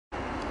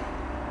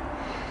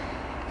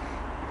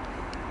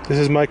This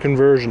is my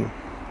conversion.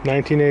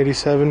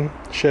 1987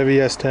 Chevy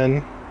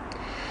S10.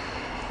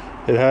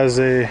 It has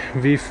a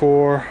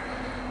V4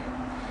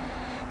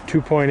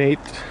 2.8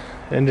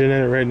 engine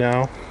in it right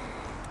now.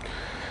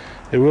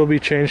 It will be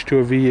changed to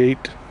a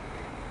V8.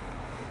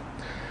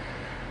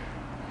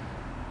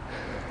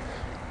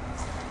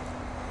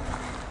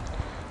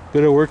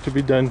 Bit of work to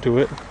be done to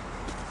it.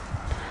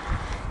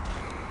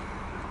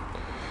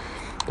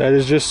 That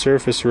is just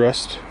surface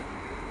rust.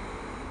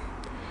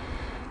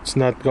 It's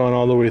not gone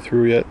all the way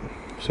through yet,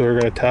 so we're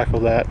going to tackle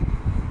that.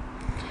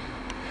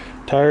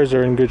 Tires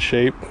are in good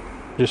shape,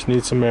 just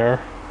need some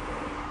air.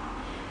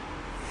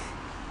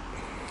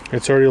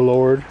 It's already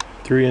lowered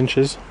 3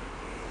 inches.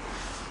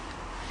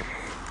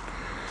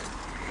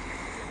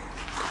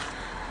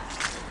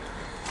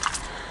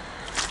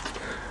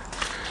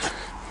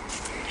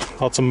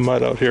 Lots of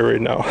mud out here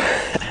right now.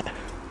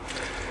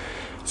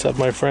 It's at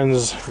my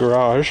friend's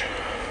garage.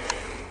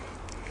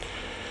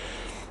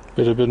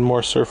 A bit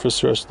more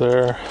surface rust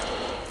there.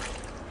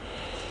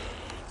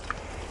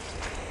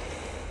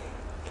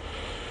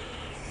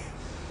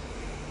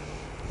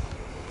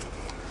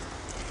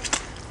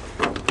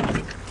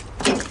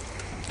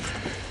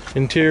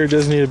 Interior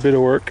does need a bit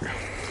of work.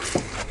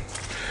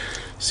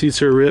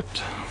 Seats are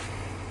ripped.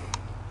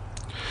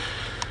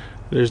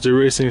 There's the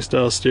racing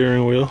style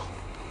steering wheel.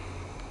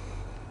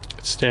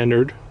 It's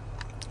standard.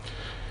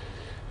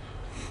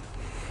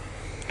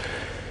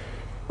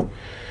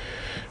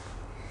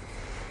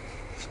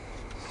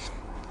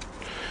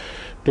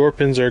 Door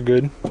pins are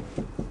good.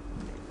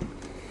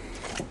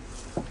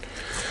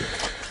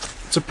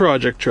 It's a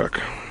project truck.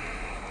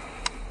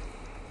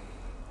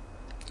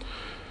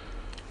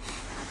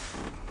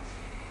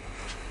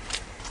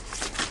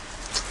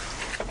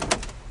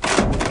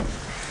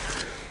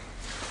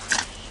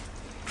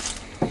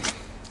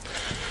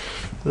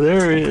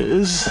 There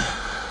is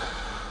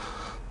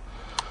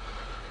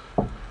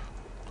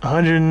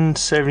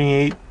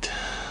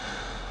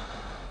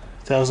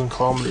 178,000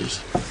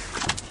 kilometers.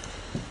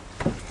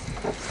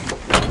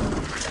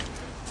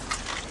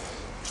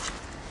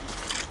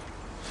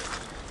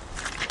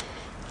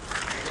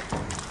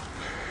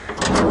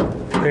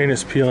 Paint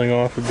is peeling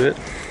off a bit.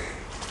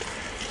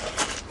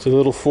 It's a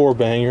little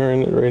 4-banger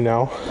in it right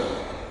now.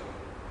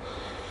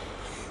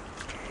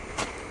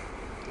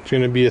 There's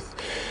going to be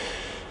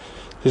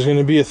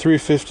a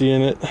 350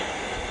 in it.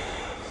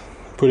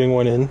 Putting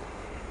one in.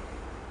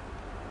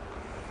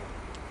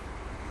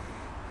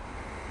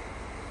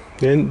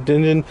 Then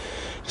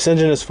this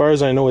engine, as far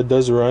as I know, it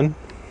does run,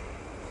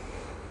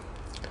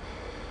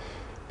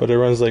 but it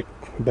runs like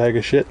a bag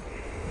of shit.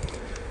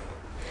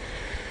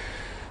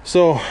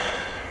 So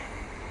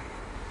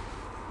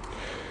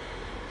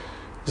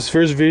this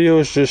first video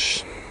is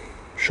just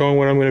showing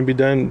what I'm going to be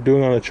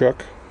doing on the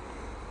truck.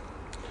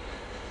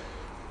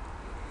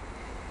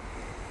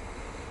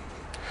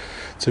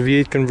 It's a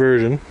V8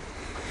 conversion.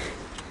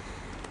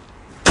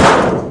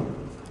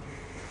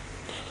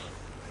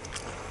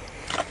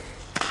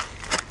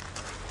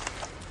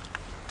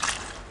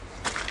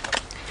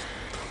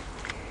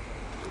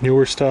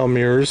 Newer style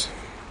mirrors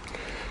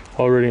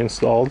already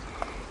installed,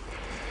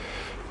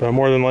 but I'm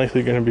more than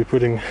likely going to be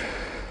putting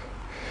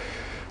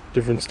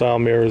different style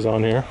mirrors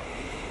on here.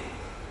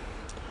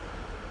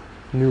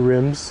 New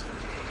rims.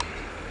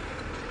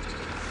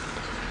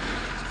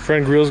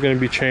 Front grille is going to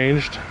be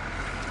changed.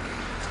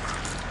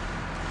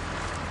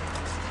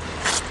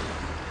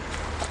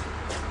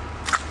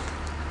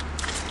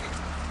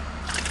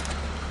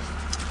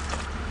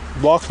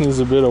 Block needs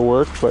a bit of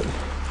work, but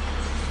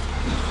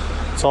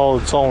it's all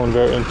in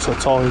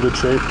good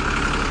shape.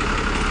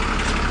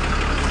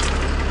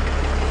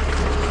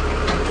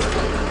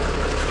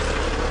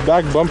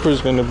 Back bumper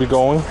is going to be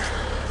going.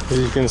 As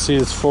you can see,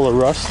 it's full of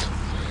rust.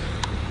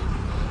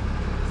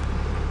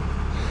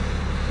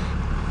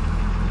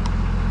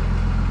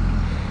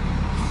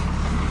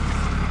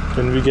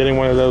 Going to be getting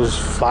one of those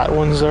flat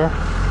ones there.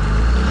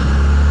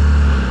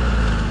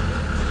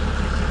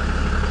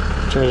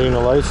 Changing the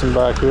lights in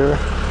back here.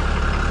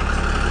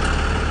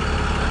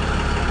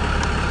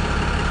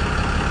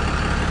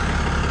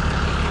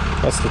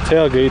 That's the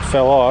tailgate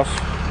fell off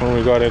when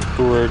we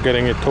were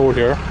getting it towed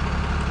here.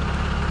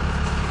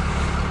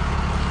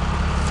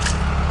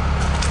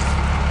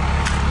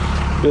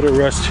 Bit of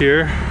rust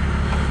here,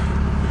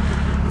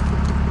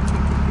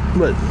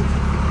 but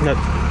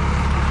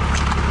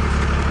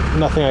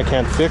nothing I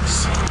can't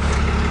fix.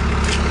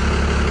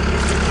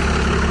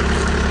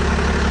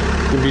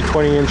 Gonna be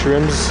 20-inch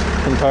rims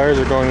and tires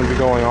are going to be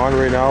going on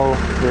right now.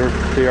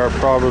 They are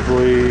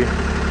probably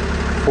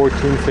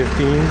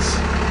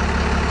 14-15s.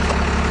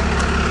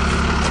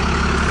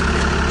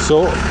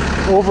 So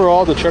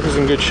overall, the truck is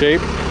in good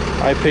shape.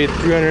 I paid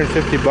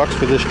 $350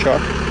 for this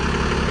truck.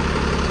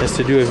 That's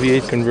to do a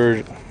V8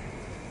 conversion.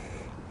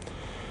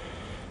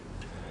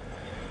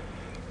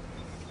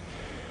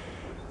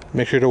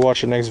 Make sure to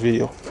watch the next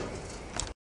video.